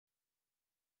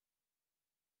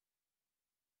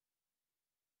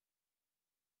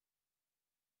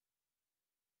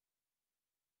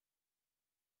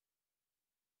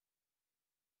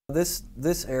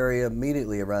This area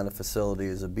immediately around the facility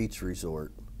is a beach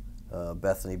resort,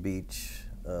 Bethany Beach,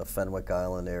 Fenwick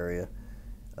Island area.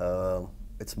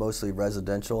 It's mostly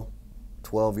residential.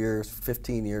 12 years,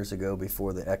 15 years ago,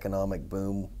 before the economic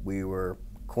boom, we were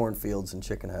cornfields and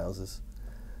chicken houses.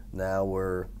 Now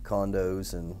we're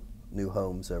condos and new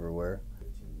homes everywhere.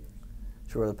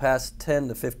 Sure, the past 10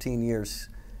 to 15 years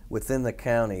within the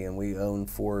county, and we own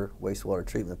 4 wastewater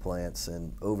treatment plants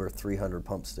and over 300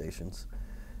 pump stations.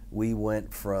 We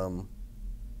went from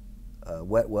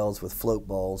wet wells with float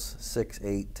balls, 6,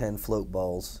 8, 10 float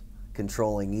balls,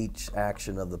 controlling each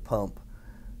action of the pump,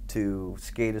 to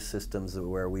SCADA systems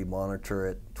where we monitor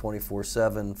it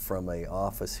 24/7 from an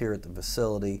office here at the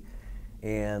facility,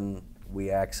 and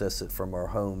we access it from our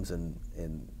homes and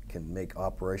can make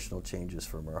operational changes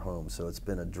from our homes. So it's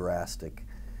been a drastic.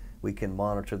 We can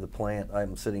monitor the plant.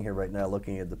 I'm sitting here right now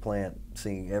looking at the plant,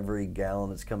 seeing every gallon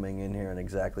that's coming in here and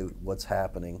exactly what's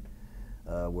happening,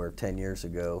 where 10 years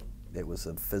ago it was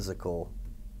a physical,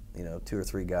 2 or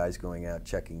 3 guys going out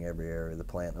checking every area of the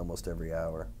plant almost every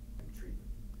hour.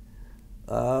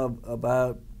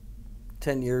 About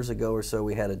 10 years ago or so,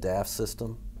 we had a DAF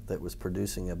system that was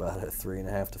producing about a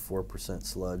 3.5% to 4%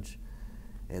 sludge,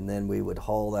 and then we would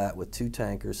haul that with 2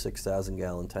 tankers,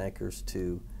 6,000-gallon tankers,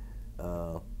 to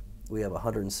we have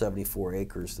 174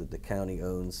 acres that the county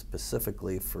owns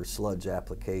specifically for sludge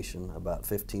application, about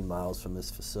 15 miles from this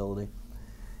facility,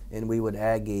 and we would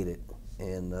aggate it,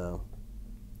 and on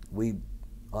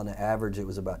the average it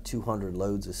was about 200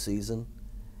 loads a season.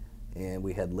 And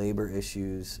we had labor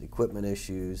issues, equipment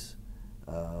issues,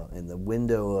 and the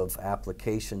window of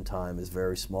application time is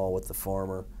very small with the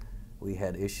farmer. We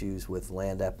had issues with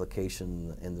land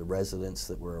application and the residents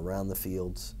that were around the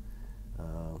fields.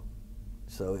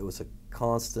 So it was a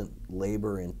constant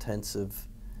labor-intensive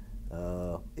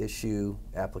issue,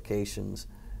 applications,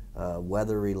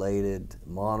 weather-related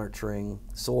monitoring,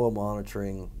 soil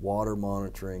monitoring, water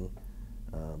monitoring,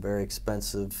 very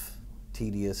expensive,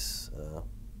 tedious,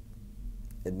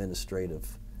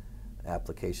 administrative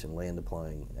application, land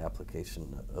applying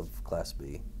application of Class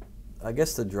B. I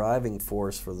guess the driving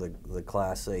force for the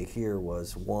Class A here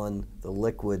was, one, the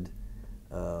liquid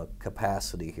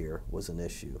capacity here was an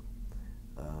issue.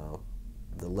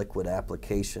 The liquid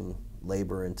application,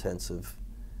 labor intensive,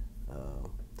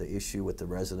 the issue with the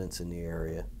residents in the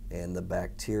area, and the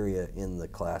bacteria in the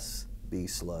Class B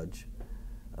sludge.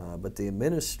 But the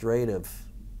administrative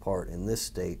part in this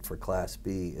state for Class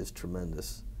B is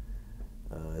tremendous.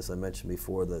 As I mentioned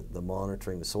before, the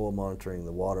monitoring, the soil monitoring,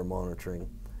 the water monitoring,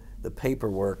 the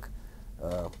paperwork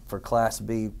for Class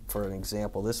B, for an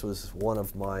example, this was one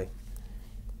of my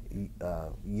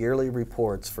yearly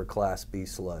reports for Class B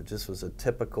sludge. This was a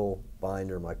typical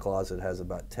binder. My closet has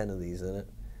about 10 of these in it.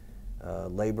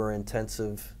 Labor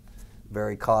intensive,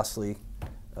 very costly.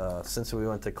 Since we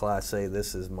went to Class A,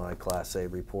 this is my Class A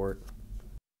report.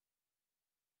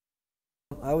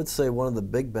 I would say one of the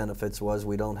big benefits was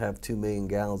we don't have 2 million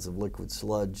gallons of liquid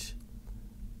sludge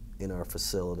in our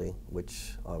facility,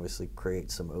 which obviously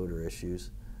creates some odor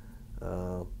issues.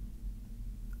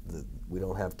 We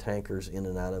don't have tankers in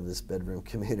and out of this bedroom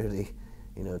community,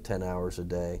 10 hours a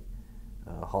day,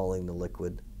 hauling the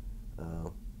liquid.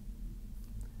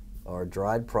 Our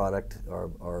dried product,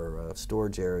 our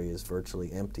storage area is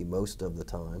virtually empty most of the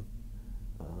time,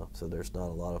 so there's not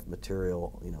a lot of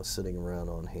material, sitting around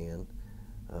on hand.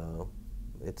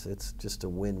 It's just a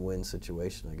win-win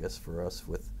situation, I guess, for us,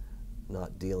 with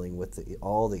not dealing with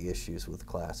all the issues with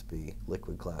Class B,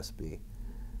 liquid Class B.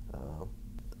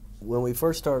 When we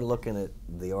first started looking at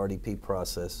the RDP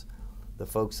process, the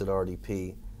folks at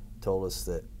RDP told us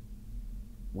that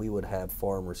we would have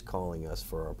farmers calling us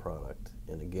for our product.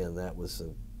 And again, that was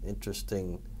an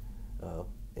interesting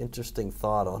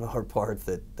thought on our part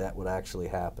that would actually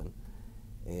happen.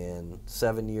 And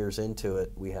 7 years into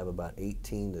it, we have about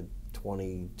 18 to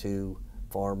 22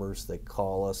 farmers that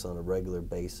call us on a regular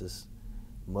basis.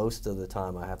 Most of the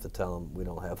time I have to tell them we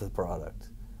don't have the product.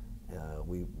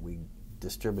 We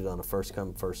distribute on a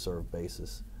first-come, first-served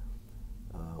basis.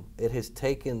 It has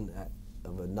taken,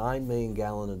 of a 9 million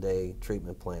gallon a day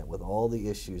treatment plant with all the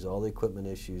issues, all the equipment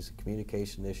issues,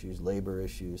 communication issues, labor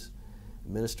issues,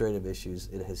 administrative issues,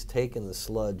 it has taken the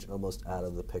sludge almost out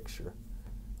of the picture.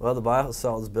 Well, the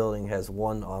biosolids building has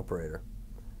 1 operator,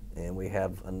 and we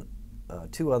have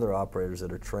 2 other operators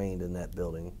that are trained in that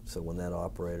building, so when that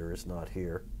operator is not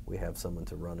here, we have someone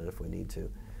to run it if we need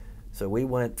to. So we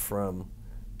went from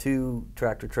 2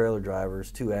 tractor-trailer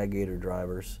drivers, 2 aggregator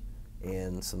drivers,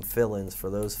 and some fill-ins for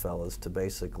those fellas to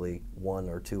basically 1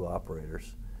 or 2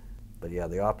 operators. But yeah,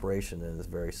 the operation is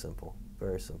very simple,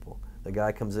 very simple. The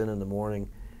guy comes in the morning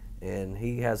and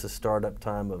he has a startup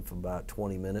time of about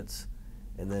 20 minutes,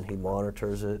 and then he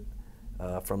monitors it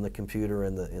from the computer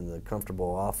in the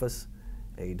comfortable office.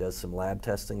 He does some lab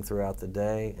testing throughout the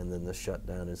day, and then the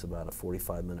shutdown is about a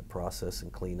 45-minute process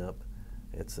and cleanup.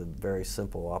 It's a very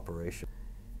simple operation.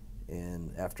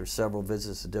 And after several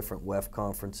visits to different WEF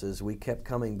conferences, we kept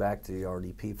coming back to the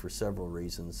RDP for several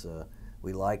reasons.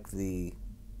 We like the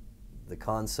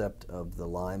concept of the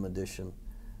lime addition,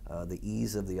 the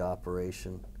ease of the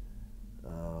operation.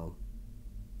 And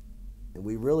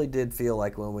we really did feel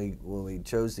like when we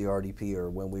chose the RDP, or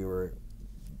when we were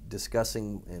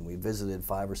discussing and we visited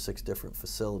 5 or 6 different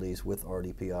facilities with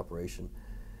RDP operation,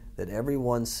 that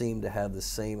everyone seemed to have the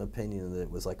same opinion, that it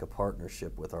was like a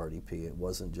partnership with RDP. It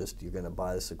wasn't just you're going to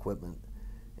buy this equipment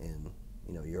and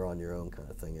you're on your own kind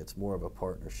of thing. It's more of a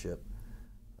partnership.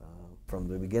 From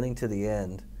the beginning to the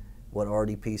end, what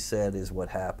RDP said is what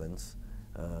happens.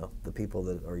 The people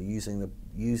that are using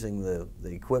the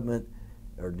equipment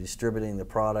or distributing the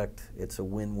product, it's a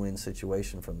win-win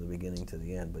situation from the beginning to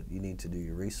the end, but you need to do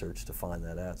your research to find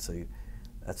that out. So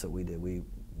that's what we did. We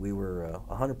were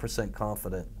 100%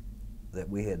 confident that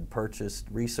we had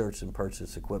researched and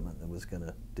purchased equipment that was going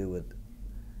to do what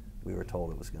we were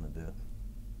told it was going to do.